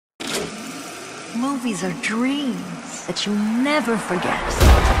Movies are dreams that you never forget.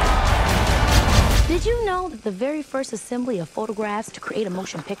 Did you know that the very first assembly of photographs to create a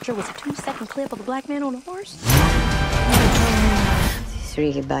motion picture was a 2-second clip of a black man on a horse? This is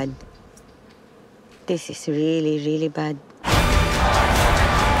really bad. This is really, really bad.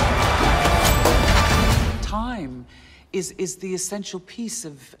 Time is the essential piece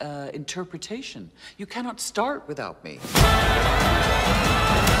of interpretation. You cannot start without me.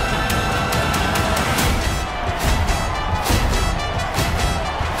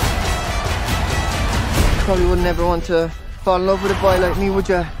 Probably wouldn't ever want to fall in love with a boy like me, would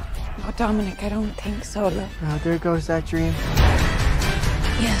you? Oh, Dominic, I don't think so, look. Oh, there goes that dream.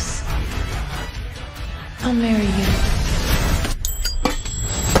 Yes. I'll marry you.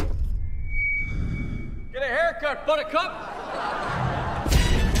 Get a haircut, buttercup!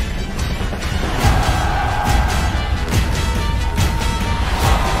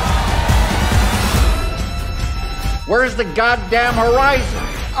 Where's the goddamn horizon?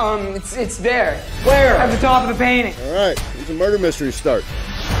 It's there. Where? At the top of the painting. All right, here's a murder mystery start.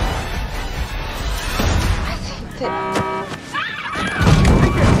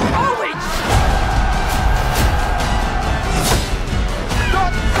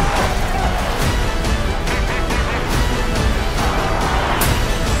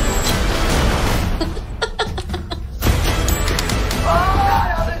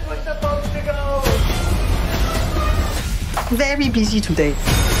 Very busy today.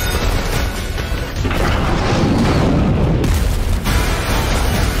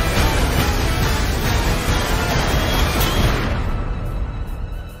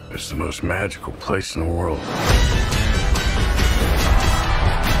 It's the most magical place in the world.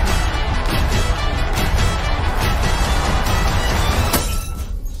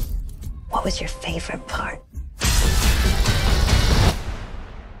 What was your favorite part?